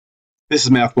This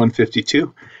is Math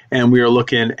 152, and we are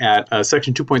looking at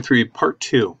section 2.3, part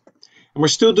 2. And we're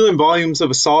still doing volumes of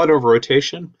a solid over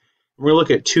rotation. We're going to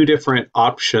look at two different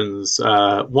options.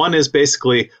 One is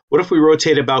basically, what if we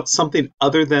rotate about something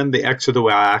other than the x or the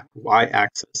y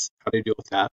axis? How do you deal with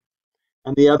that?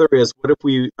 And the other is, what if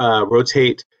we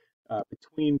rotate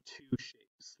between two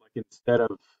shapes? Like instead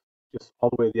of just all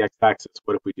the way to the x-axis,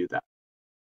 what if we do that?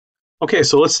 Okay,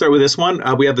 so let's start with this one.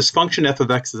 We have this function f of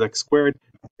x is x squared.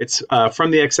 It's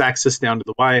from the x-axis down to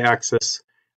the y-axis.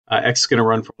 X is going to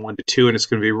run from 1 to 2, and it's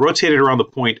going to be rotated around the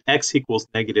point x equals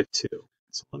 -2.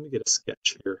 So let me get a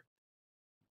sketch here.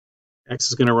 X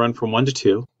is going to run from 1 to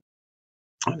 2,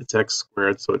 and it's x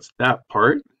squared, so it's that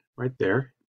part right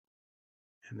there.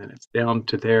 And then it's down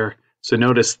to there. So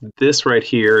notice this right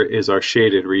here is our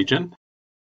shaded region.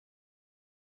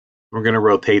 We're going to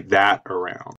rotate that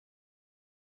around.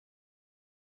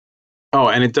 Oh,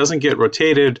 and it doesn't get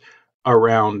rotated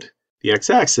around the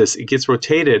x-axis. It gets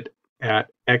rotated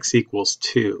at x equals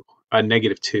 2,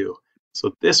 -2.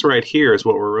 So this right here is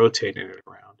what we're rotating it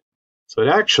around. So it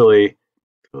actually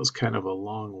goes kind of a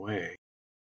long way,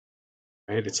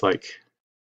 right? It's like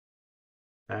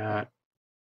that.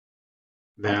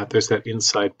 There's that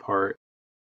inside part.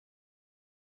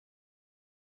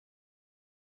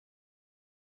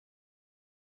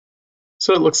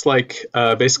 So it looks like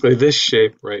basically this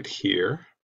shape right here.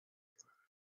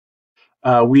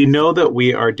 We know that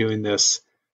we are doing this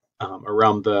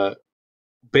around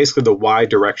basically the y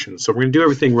direction. So we're going to do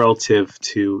everything relative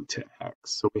to x.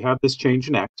 So we have this change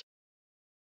in x.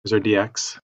 There's our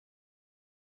dx.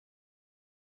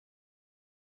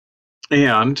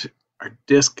 And our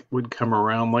disk would come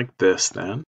around like this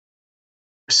then.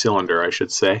 Cylinder, I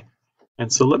should say.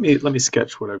 And so let me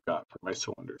sketch what I've got for my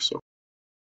cylinder. So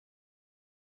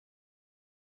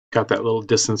got that little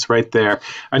distance right there.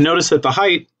 I notice that the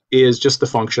height is just the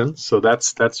function, so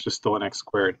that's just still an x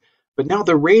squared. But now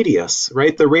the radius,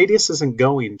 right? The radius isn't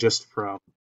going just from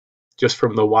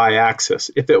the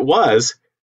y-axis. If it was,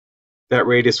 that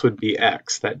radius would be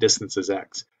x. That distance is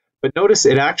x. But notice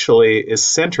it actually is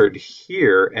centered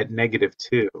here at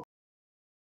 -2.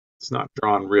 It's not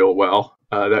drawn real well.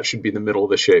 That should be the middle of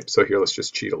the shape. So here, let's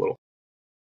just cheat a little.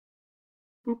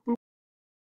 Boop, boop.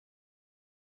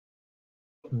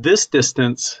 This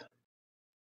distance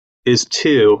is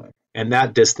 2, and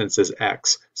that distance is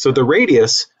x. So the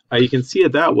radius, you can see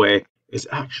it that way, is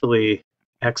actually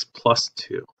x plus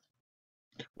 2.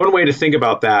 One way to think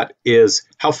about that is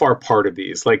how far apart are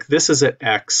these? Like this is at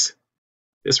x,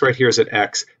 this right here is at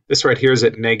x, this right here is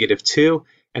at -2,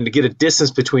 and to get a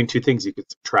distance between two things, you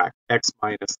could subtract x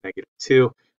minus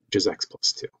 -2, which is x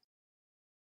plus 2.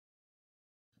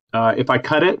 If I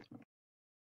cut it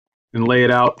and lay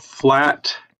it out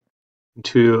flat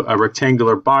into a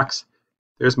rectangular box,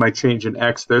 there's my change in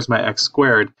x, there's my x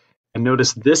squared, and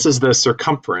notice this is the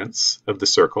circumference of the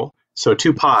circle, so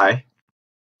 2 pi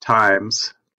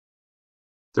times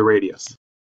the radius.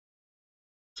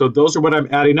 So those are what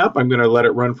I'm adding up. I'm going to let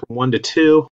it run from 1 to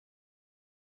 2.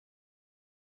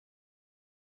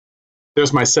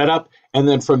 There's my setup, and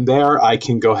then from there I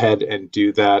can go ahead and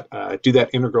do that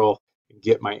integral and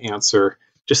get my answer.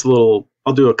 Just a little,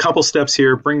 I'll do a couple steps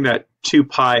here, bring that 2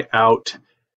 pi out,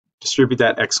 distribute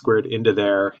that x squared into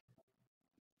there,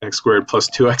 x squared plus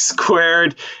 2x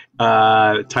squared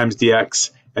times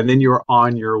dx, and then you're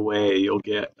on your way. You'll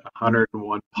get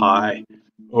 101 pi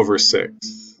over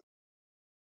 6.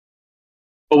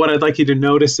 But what I'd like you to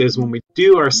notice is when we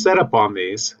do our setup on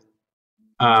these,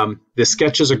 the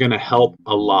sketches are going to help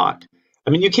a lot. I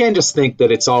mean, you can't just think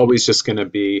that it's always just going to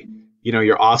be, you know,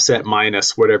 your offset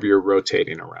minus whatever you're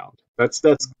rotating around.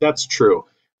 That's true.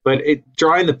 But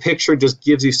drawing the picture just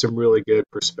gives you some really good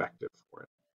perspective for it.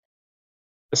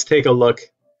 Let's take a look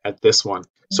at this one.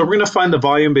 So we're going to find the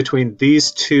volume between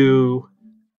these two,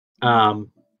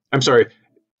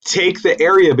 take the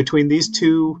area between these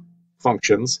two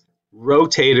functions,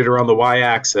 rotate it around the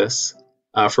y-axis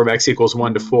from x equals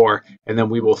 1 to 4, and then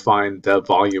we will find the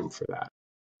volume for that.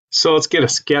 So let's get a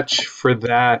sketch for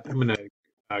that. I'm going to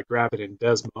grab it in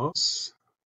Desmos.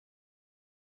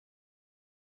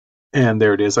 And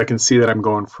there it is. I can see that I'm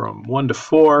going from 1 to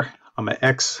 4 on my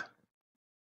x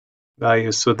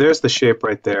values. So there's the shape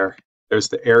right there. There's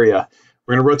the area.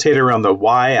 We're going to rotate it around the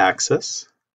y-axis.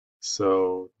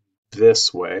 So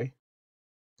this way.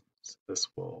 So this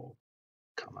will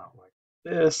come out like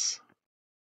this.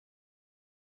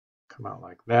 Come out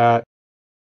like that.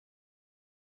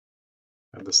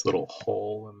 Have this little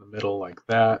hole in the middle like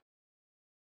that.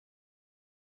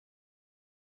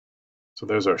 So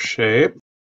there's our shape.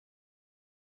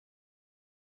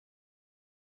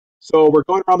 So we're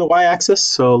going around the y-axis,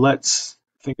 so let's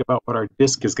think about what our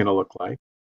disk is going to look like.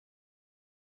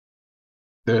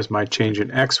 There's my change in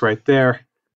x right there.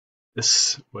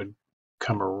 This would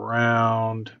come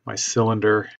around my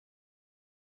cylinder,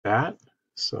 that.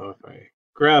 So if I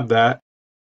grab that,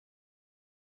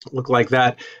 look like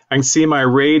that. I can see my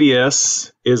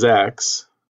radius is x.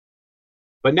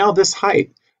 But now this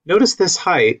height, notice this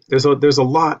height, there's a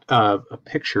lot of a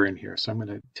picture in here. So I'm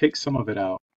going to take some of it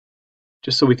out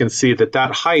just so we can see that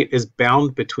that height is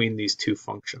bound between these two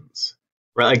functions.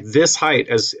 Right, like this height,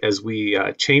 as we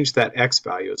change that x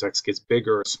value, as x gets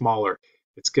bigger or smaller,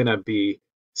 it's going to be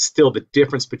still the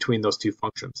difference between those two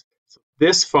functions. So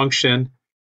this function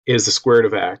is the square root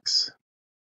of x,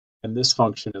 and this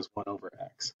function is 1 over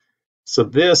x. So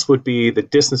this would be the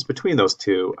distance between those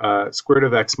two, square root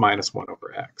of x minus 1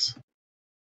 over x.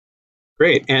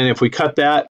 Great, and if we cut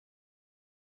that,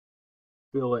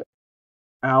 fill it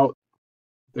out,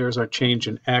 there's our change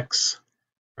in x,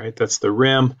 right? That's the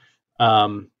rim.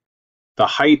 The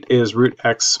height is root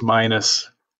x minus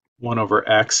 1 over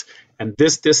x, and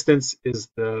this distance is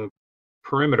the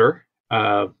perimeter,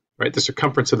 right? The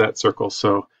circumference of that circle,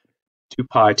 so 2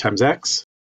 pi times x.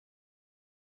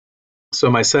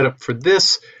 So my setup for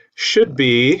this should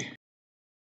be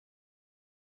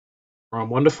from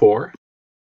 1 to 4,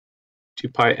 2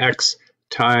 pi x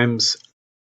times,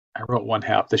 I wrote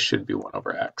 1/2, this should be 1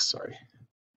 over x, sorry.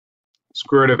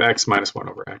 Square root of x minus 1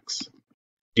 over x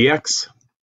dx.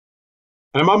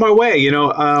 And I'm on my way, I'm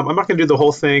not going to do the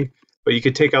whole thing, but you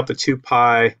could take out the 2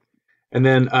 pi and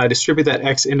then distribute that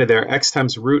x into there, x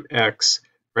times root x,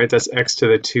 right? That's x to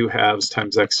the 2/2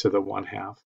 times x to the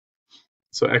 1/2.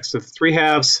 So x to the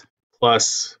 3/2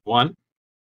 plus 1.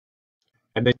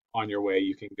 And then on your way,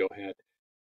 you can go ahead.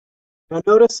 Now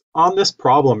notice on this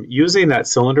problem, using that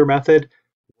cylinder method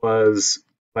was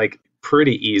like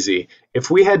pretty easy. If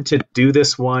we had to do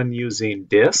this one using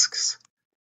disks,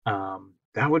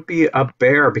 that would be a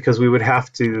bear because we would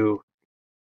have to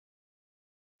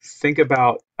think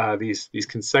about these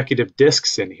consecutive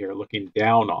disks in here looking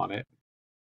down on it.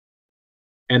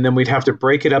 And then we'd have to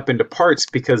break it up into parts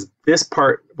because this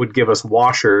part would give us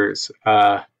washers.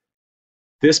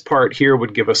 This part here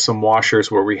would give us some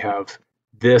washers where we have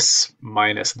this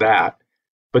minus that.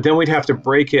 But then we'd have to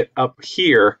break it up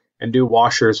here and do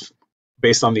washers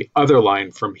based on the other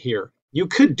line from here. You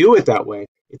could do it that way.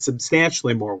 It's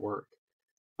substantially more work.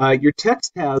 Your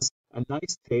text has a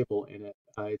nice table in it.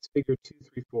 It's figure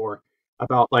 234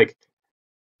 about like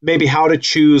maybe how to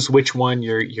choose which one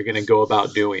you're going to go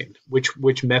about doing,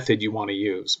 which method you want to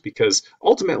use, because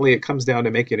ultimately it comes down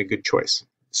to making a good choice.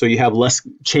 So you have less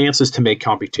chances to make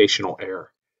computational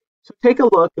error. So take a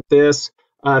look at this,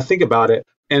 think about it,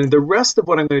 and the rest of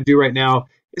what I'm going to do right now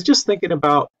is just thinking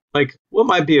about like what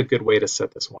might be a good way to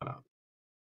set this one up.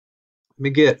 Let me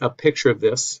get a picture of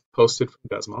this posted from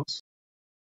Desmos.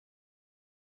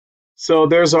 So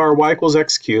there's our y equals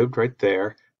x cubed right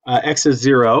there. X is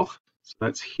 0, so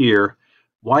that's here.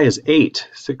 Y is 8,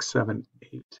 6, 7,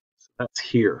 8, so that's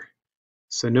here.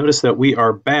 So notice that we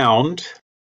are bound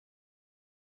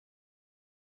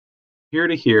here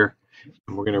to here,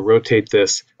 and we're going to rotate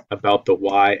this about the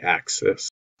y-axis.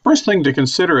 First thing to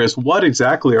consider is what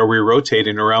exactly are we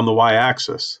rotating around the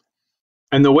y-axis?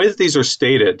 And the way that these are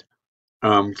stated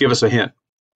give us a hint.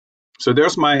 So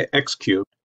there's my x cubed.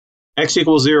 X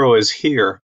equals 0 is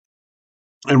here,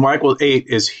 and y equals 8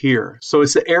 is here. So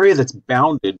it's the area that's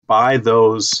bounded by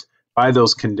those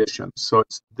conditions. So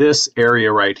it's this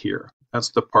area right here.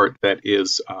 That's the part that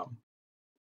is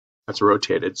that's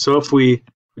rotated. So if we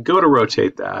go to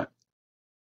rotate that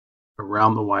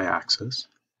around the y-axis,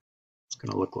 it's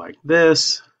going to look like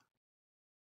this.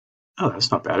 Oh,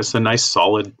 that's not bad. It's a nice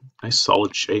solid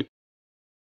shape.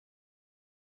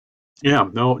 Yeah,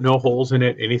 no holes in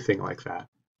it, anything like that.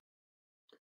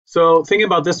 So thinking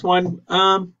about this one,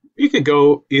 you could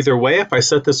go either way. If I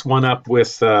set this one up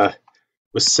with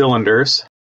cylinders,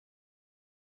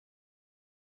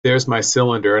 there's my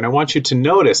cylinder, and I want you to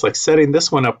notice, like setting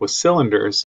this one up with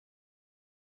cylinders,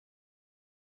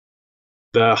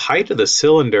 the height of the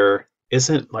cylinder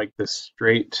isn't like this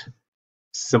straight,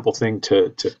 simple thing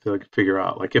to figure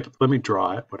out. Like let me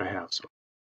draw it, what I have.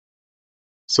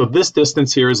 So this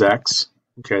distance here is x.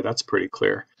 Okay, that's pretty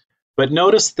clear. But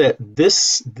notice that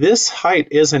this height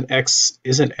isn't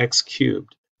x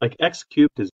cubed. Like x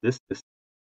cubed is this distance,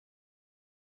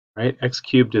 right? X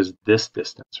cubed is this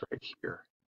distance right here.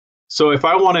 So if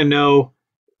I want to know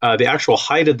the actual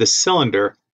height of the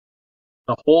cylinder,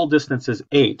 the whole distance is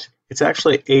 8. It's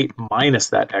actually 8 minus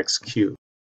that x cubed.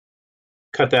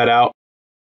 Cut that out.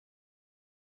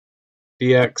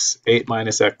 dx 8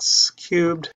 minus x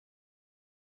cubed,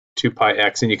 2 pi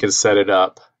x, and you can set it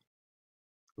up.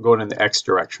 I'm going in the x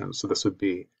direction, so this would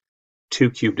be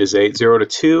 2 cubed is 8. 0 to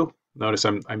 2, notice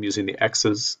I'm using the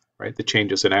x's, right? The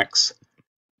changes in x.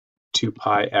 2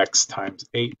 pi x times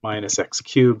 8 minus x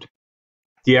cubed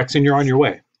dx, and you're on your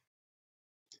way.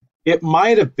 It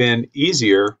might have been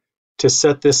easier to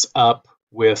set this up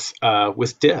with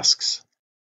disks,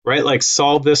 right? Like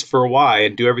solve this for y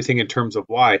and do everything in terms of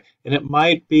y, and it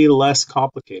might be less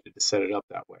complicated to set it up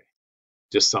that way.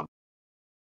 Just some.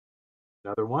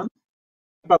 Another one.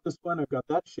 About this one, I've got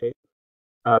that shape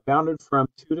bounded from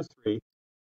 2 to 3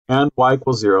 and y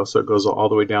equals 0, so it goes all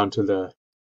the way down to the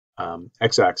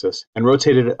x-axis, and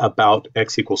rotated about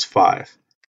x equals 5.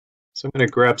 So I'm going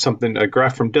to grab something, a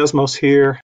graph from Desmos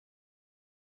here.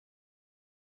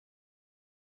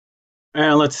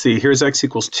 And let's see, here's x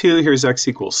equals 2, here's x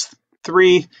equals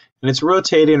 3, and it's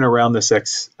rotating around this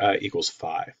x equals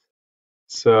 5.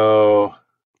 So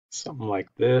something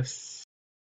like this,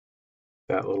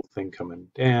 that little thing coming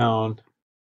down.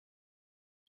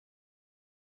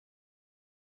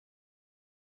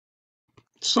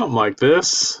 Something like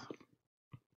this,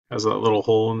 has that little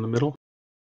hole in the middle.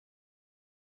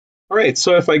 All right,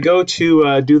 so if I go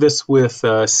to do this with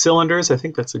cylinders, I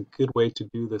think that's a good way to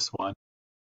do this one.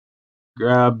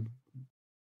 Grab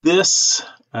this,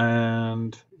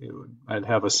 and I'd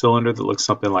have a cylinder that looks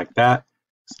something like that.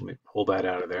 So let me pull that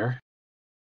out of there.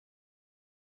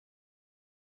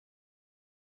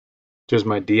 Here's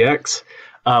my dx.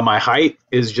 My height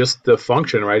is just the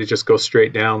function, right? It just goes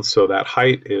straight down, so that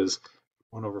height is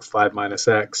 1 over 5 minus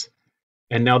x.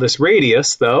 And now this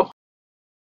radius, though,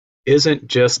 isn't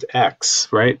just x,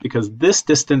 right? Because this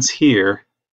distance here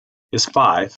is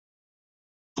 5,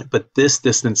 but this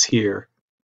distance here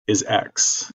is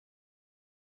x.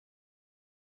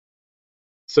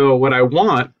 So what I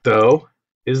want, though,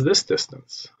 is this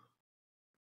distance.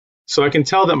 So I can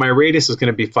tell that my radius is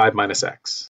going to be 5 minus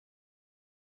x.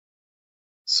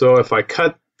 So if I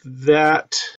cut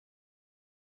that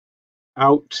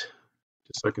out,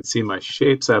 just so I can see my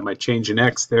shapes, I have my change in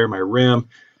x there, my rim,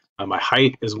 my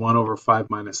height is 1 over 5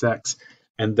 minus x,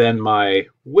 and then my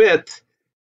width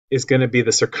is going to be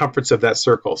the circumference of that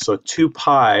circle, so 2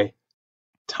 pi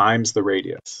times the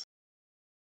radius.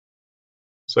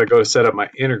 So I go to set up my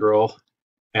integral,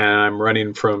 and I'm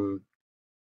running from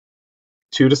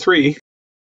 2 to 3,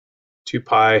 2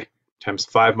 pi times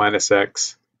 5 minus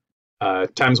x,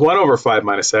 times 1 over 5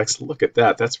 minus x. Look at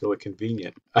that, that's really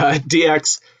convenient.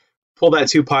 Dx, pull that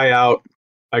 2 pi out,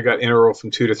 I got integral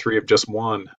from 2 to 3 of just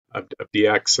 1 of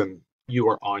dx, and you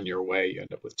are on your way. You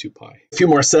end up with 2 pi. A few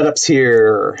more setups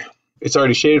here. It's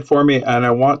already shaded for me, and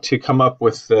I want to come up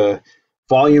with the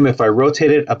volume if I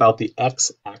rotate it about the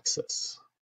x-axis.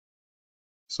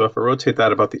 So if I rotate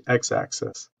that about the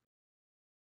x-axis,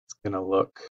 it's going to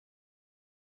look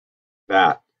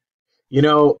that. You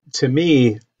know, to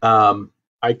me,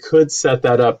 I could set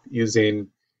that up using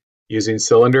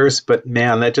cylinders, but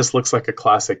man, that just looks like a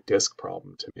classic disk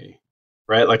problem to me,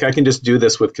 right? Like I can just do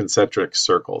this with concentric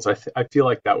circles. I feel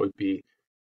like that would be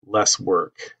less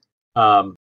work.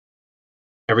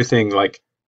 Everything like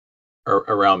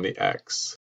around the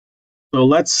x. So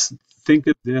let's think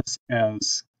of this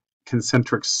as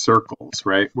concentric circles,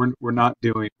 right? We're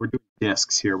doing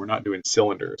disks here. We're not doing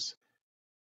cylinders.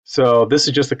 So this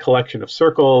is just a collection of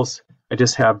circles. I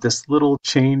just have this little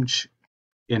change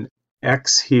in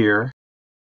x here,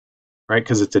 right?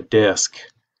 Because it's a disk.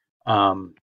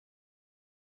 And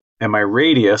my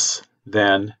radius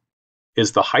then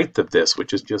is the height of this,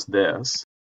 which is just this.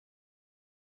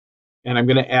 And I'm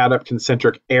going to add up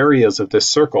concentric areas of this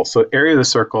circle. So area of the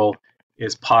circle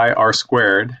is pi r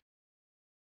squared.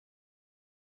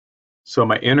 So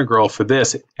my integral for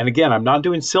this, and again, I'm not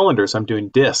doing cylinders, I'm doing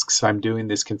disks. I'm doing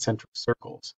these concentric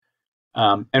circles.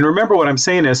 And remember what I'm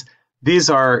saying is these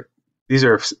are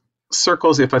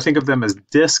circles. If I think of them as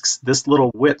disks, this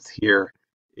little width here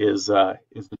is the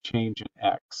change in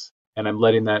x, and I'm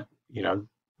letting that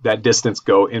that distance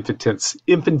go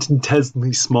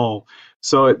infinitesimally small.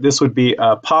 So this would be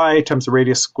pi times the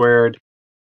radius squared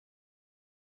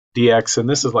dx, and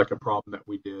this is like a problem that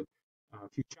we did a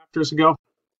few chapters ago.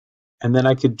 And then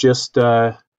I could just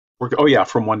work, oh yeah,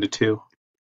 from 1 to 2.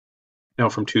 No,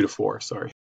 from 2 to 4,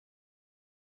 sorry.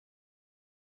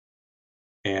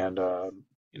 And, I'm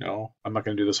not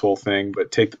going to do this whole thing,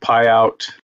 but take the pi out,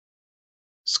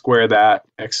 square that,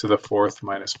 x to the 4th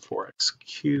minus 4x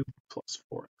cubed plus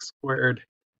 4x squared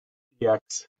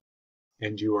dx,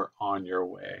 and you are on your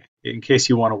way. In case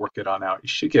you want to work it on out, you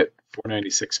should get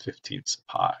 496/15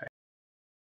 pi.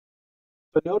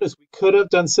 But notice we could have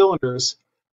done cylinders.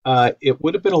 It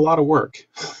would have been a lot of work.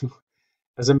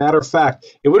 As a matter of fact,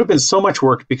 it would have been so much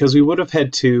work because we would have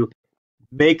had to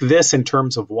make this in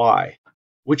terms of y,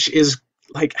 which is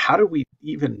like, how do we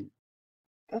even,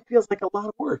 that feels like a lot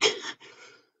of work.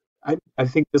 I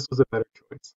think this was a better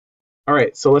choice. All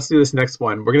right, so let's do this next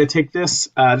one. We're going to take this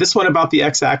one about the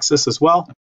x-axis as well.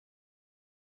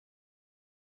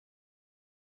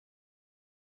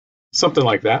 Something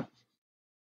like that.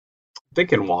 I'm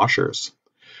thinking washers,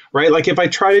 right? Like if I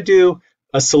try to do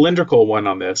a cylindrical one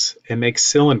on this and make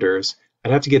cylinders,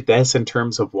 I'd have to get this in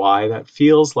terms of y. That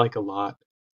feels like a lot.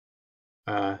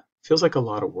 Feels like a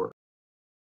lot of work.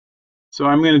 So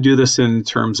I'm going to do this in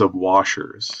terms of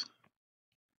washers.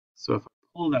 So if I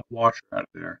pull that washer out of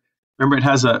there, remember it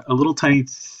has a little tiny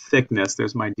thickness.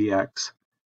 There's my dx.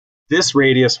 This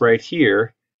radius right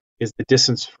here is the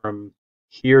distance from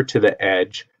here to the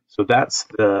edge. So that's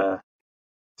the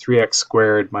 3x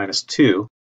squared minus 2.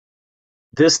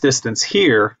 This distance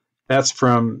here, that's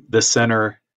from the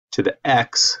center to the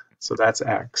x. So that's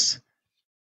x.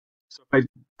 So if I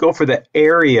go for the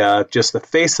area, just the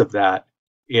face of that,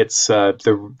 it's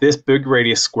this big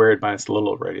radius squared minus the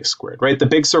little radius squared, right? The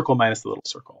big circle minus the little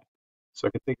circle. So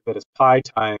I can think of it as pi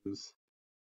times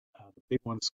the big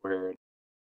one squared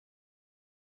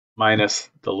minus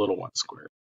the little one squared.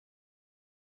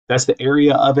 That's the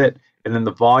area of it, and then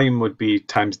the volume would be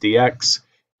times dx,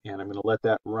 and I'm going to let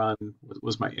that run. What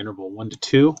was my interval? 1 to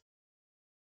 2.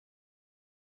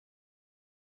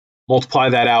 Multiply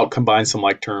that out, combine some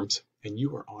like terms, and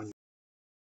you are on.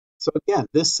 So again,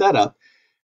 this setup,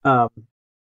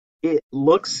 it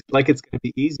looks like it's going to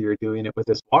be easier doing it with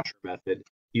this washer method.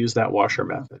 Use that washer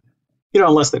method.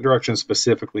 Unless the directions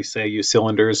specifically say use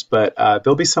cylinders, but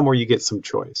there'll be somewhere you get some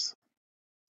choice.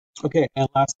 Okay, and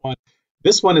last one.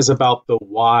 This one is about the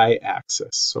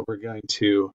y-axis. So we're going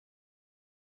to...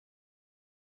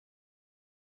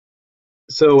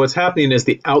 So what's happening is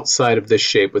the outside of this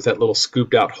shape with that little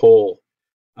scooped out hole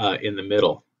in the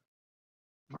middle.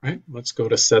 All right, let's go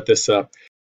to set this up.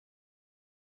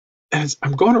 As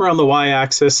I'm going around the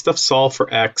y-axis, stuff solved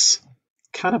for x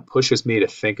kind of pushes me to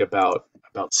think about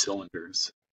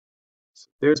cylinders. So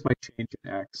there's my change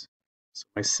in x. So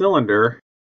my cylinder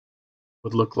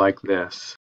would look like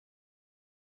this.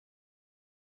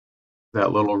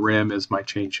 That little rim is my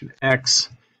change in x.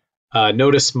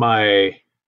 Notice my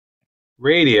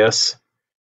radius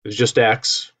is just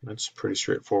x. That's pretty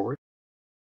straightforward.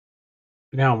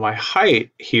 Now my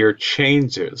height here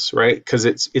changes, right? Because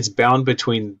it's bound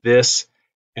between this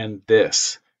and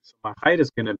this. So my height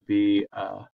is going to be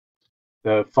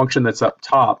the function that's up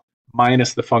top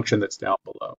minus the function that's down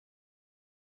below.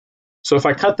 So if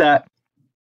I cut that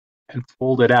and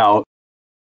fold it out,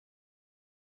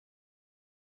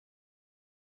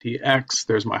 dx,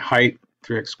 there's my height,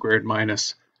 3x squared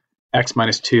minus x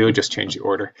minus 2, just change the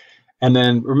order. And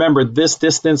then remember, this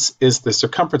distance is the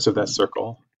circumference of that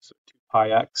circle, so 2 pi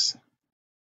x.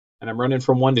 And I'm running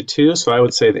from 1 to 2, so I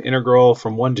would say the integral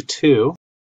from 1 to 2,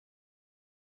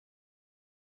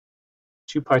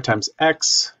 2 pi times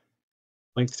x,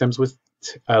 length times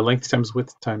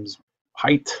width times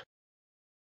height.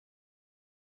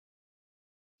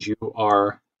 You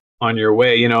are on your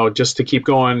way, just to keep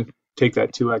going, take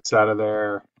that 2x out of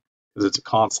there, because it's a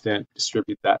constant,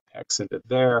 distribute that x into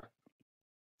there,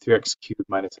 3x cubed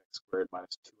minus x squared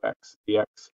minus 2x dx,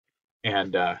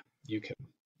 and you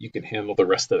can handle the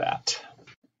rest of that.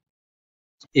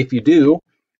 If you do,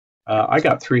 I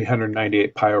got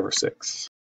 398 pi over 6.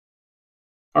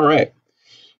 All right.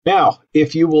 Now,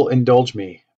 if you will indulge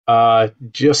me,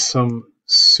 just some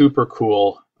super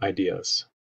cool ideas.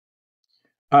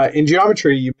 In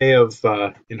geometry, you may have,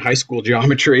 in high school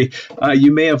geometry,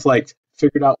 you may have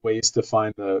figured out ways to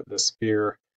find the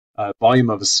sphere, volume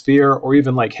of a sphere, or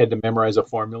even had to memorize a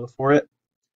formula for it.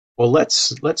 Well,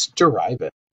 let's derive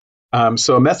it.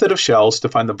 So a method of shells to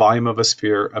find the volume of a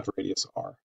sphere of radius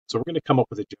r. So we're going to come up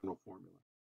with a general formula.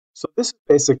 So this is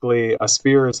basically, a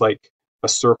sphere is like a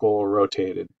circle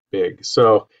rotated big.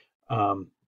 So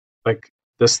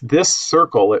this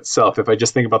circle itself, if I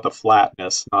just think about the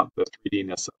flatness, not the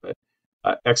 3D-ness of it,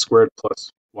 x squared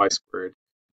plus y squared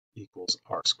equals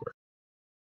r squared.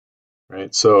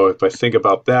 Right? So if I think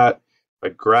about that,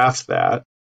 if I graph that,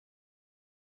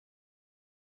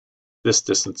 this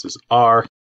distance is r,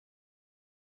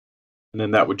 and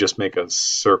then that would just make a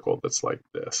circle that's like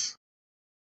this.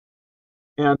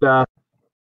 And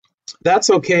that's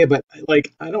okay, but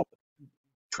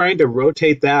trying to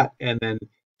rotate that and then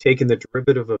taking the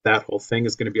derivative of that whole thing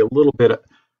is going to be a little bit of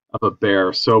a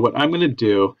bear. So what I'm going to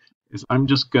do is I'm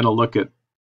just going to look at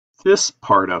this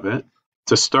part of it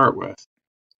to start with.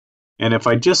 And if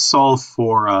I just solve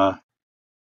for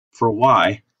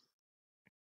y,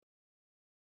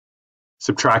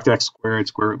 subtract x squared,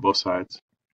 square root both sides.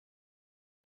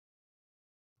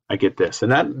 I get this,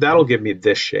 and that'll give me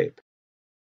this shape.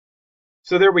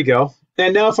 So there we go.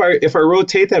 And now if I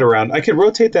rotate that around, I could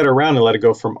rotate that around and let it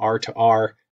go from R to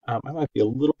R. I might be a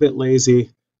little bit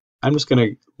lazy. I'm just going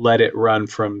to let it run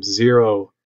from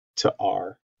 0 to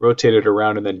R, rotate it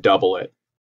around, and then double it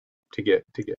to get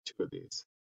two of these.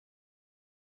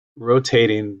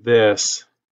 Rotating this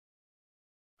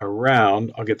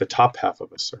around, I'll get the top half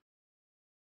of a circle.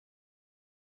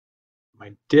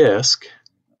 My disk,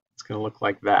 it's going to look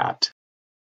like that.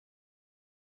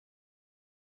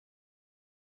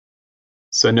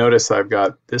 So notice I've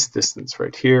got this distance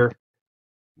right here,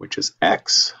 which is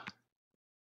x,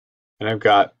 and I've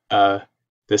got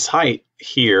this height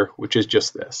here, which is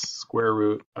just this, square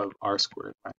root of r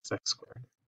squared minus x squared.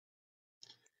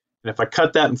 And if I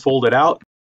cut that and fold it out,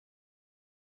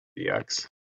 dx,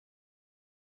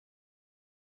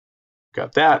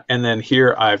 got that, and then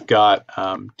here I've got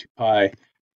 2 pi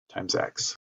times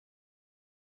x.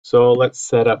 So let's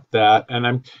set up that,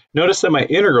 and notice that my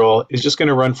integral is just going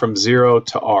to run from 0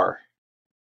 to r.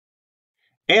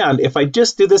 And if I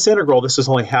just do this integral, this is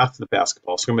only half the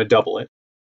basketball, so I'm going to double it.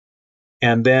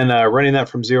 And then running that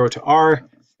from 0 to r,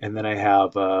 and then I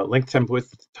have length times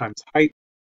width times height.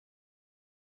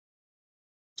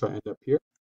 So I end up here.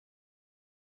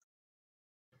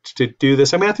 To do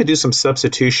this, I'm going to have to do some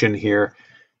substitution here.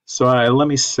 So let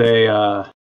me say,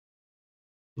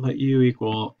 let u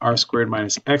equal r squared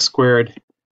minus x squared,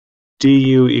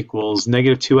 du equals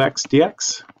negative 2x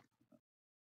dx.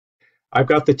 I've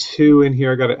got the 2 in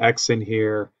here, I've got an x in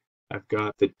here, I've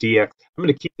got the dx. I'm going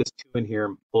to keep this 2 in here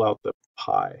and pull out the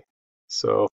pi.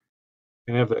 So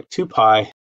I'm going to have the 2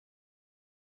 pi,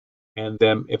 and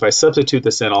then if I substitute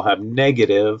this in, I'll have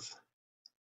negative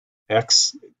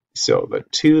x. So the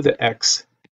 2, the x,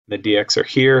 and the dx are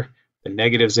here, the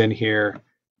negative's in here,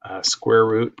 square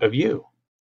root of u.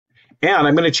 And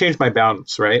I'm going to change my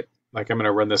bounds, right? Like I'm going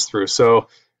to run this through. So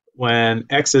when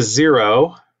x is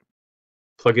 0,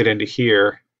 plug it into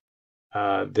here,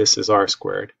 this is r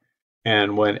squared.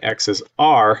 And when x is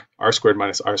r squared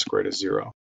minus r squared is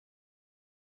 0.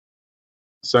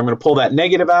 So I'm going to pull that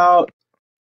negative out,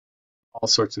 all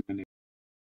sorts of negatives.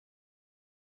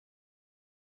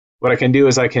 What I can do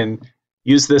is I can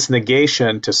use this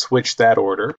negation to switch that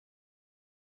order.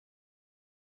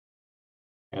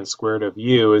 And square root of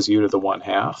u is u to the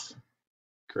 1/2.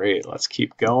 Great, let's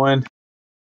keep going.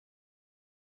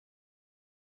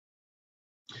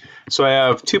 So I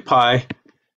have 2 pi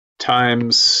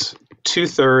times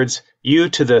 2/3 u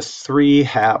to the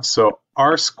 3/2. So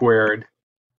r squared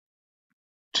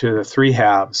to the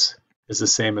 3/2 is the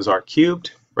same as r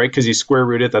cubed, right? Because you square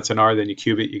root it, that's an r, then you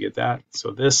cube it, you get that.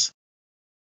 So this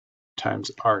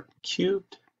times r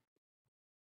cubed,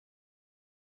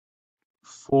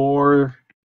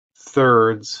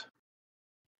 4/3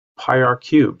 pi r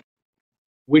cubed,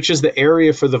 which is the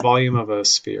area for the volume of a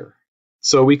sphere.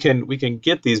 So we can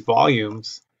get these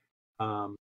volumes,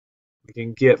 we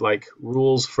can get like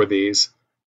rules for these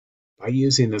by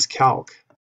using this calc.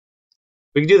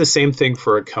 We can do the same thing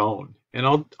for a cone, and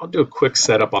I'll do a quick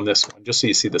setup on this one just so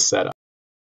you see the setup.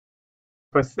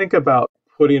 If I think about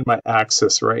putting my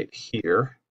axis right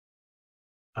here,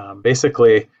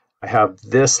 basically I have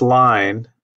this line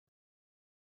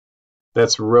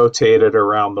that's rotated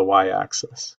around the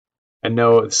y-axis, and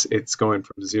notice it's going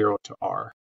from 0 to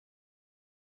r.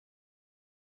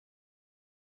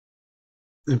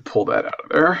 And pull that out of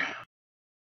there.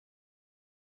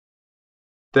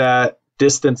 That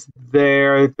distance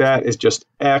there, that is just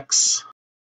x.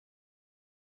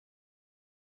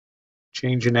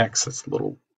 Change in x, that's a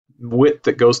little width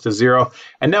that goes to 0.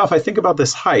 And now if I think about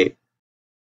this height,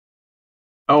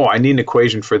 oh, I need an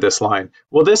equation for this line.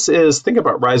 Well, this is, think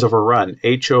about rise over run,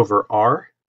 h over r.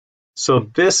 So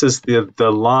this is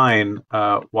the line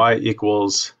y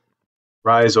equals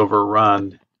rise over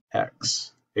run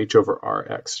x, h over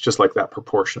rx, just like that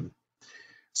proportion.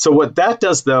 So what that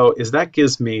does, though, is that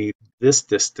gives me this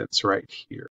distance right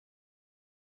here.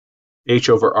 H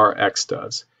over rx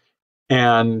does.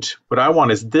 And what I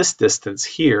want is this distance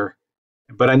here,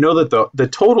 but I know that the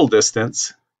total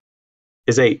distance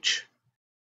is h.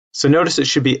 So notice it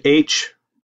should be h,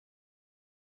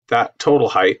 that total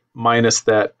height, minus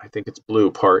that, I think it's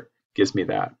blue part, gives me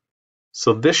that.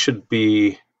 So this should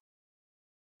be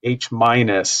h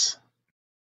minus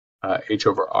h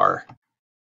over r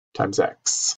times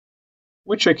x,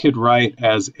 which I could write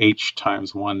as h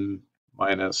times 1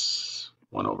 minus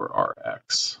 1 over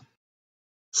rx.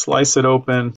 Slice it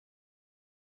open,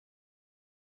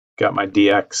 got my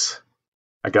dx,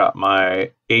 I got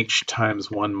my h times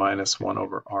 1 minus 1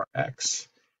 over rx,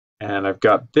 and I've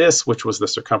got this, which was the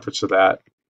circumference of that,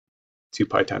 2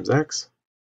 pi times x.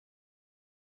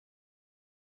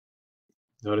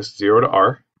 Notice 0 to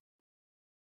r.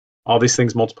 All these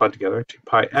things multiplied together, 2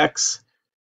 pi x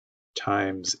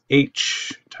times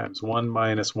h times 1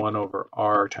 minus 1 over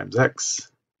r times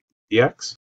x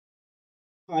dx.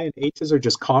 Pi and h's are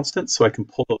just constants, so I can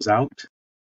pull those out.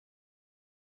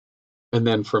 And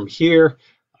then from here,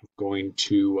 I'm going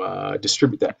to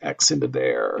distribute that x into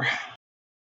there.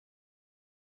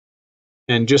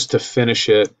 And just to finish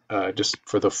it, just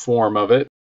for the form of it,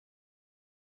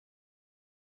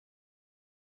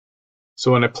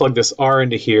 so when I plug this r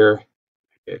into here,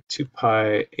 I get 2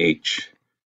 pi h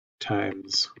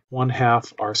times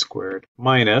 1/2 r squared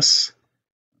minus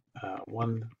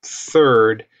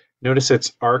 1/3. Notice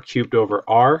it's r cubed over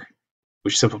r,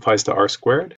 which simplifies to r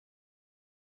squared.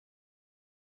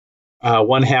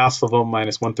 1/2 of them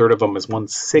minus 1/3 of them is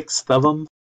 1/6 of them.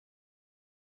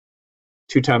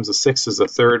 2 times a 6 is a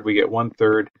third. We get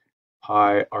 1/3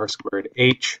 pi r squared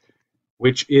h,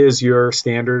 which is your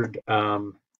standard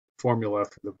formula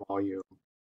for the volume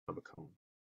of a cone.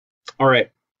 All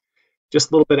right, just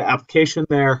a little bit of application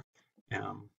there.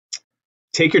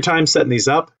 Take your time setting these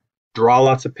up. Draw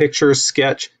lots of pictures,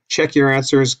 sketch, check your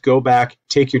answers, go back,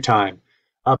 take your time.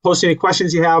 Post any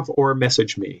questions you have or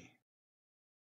message me.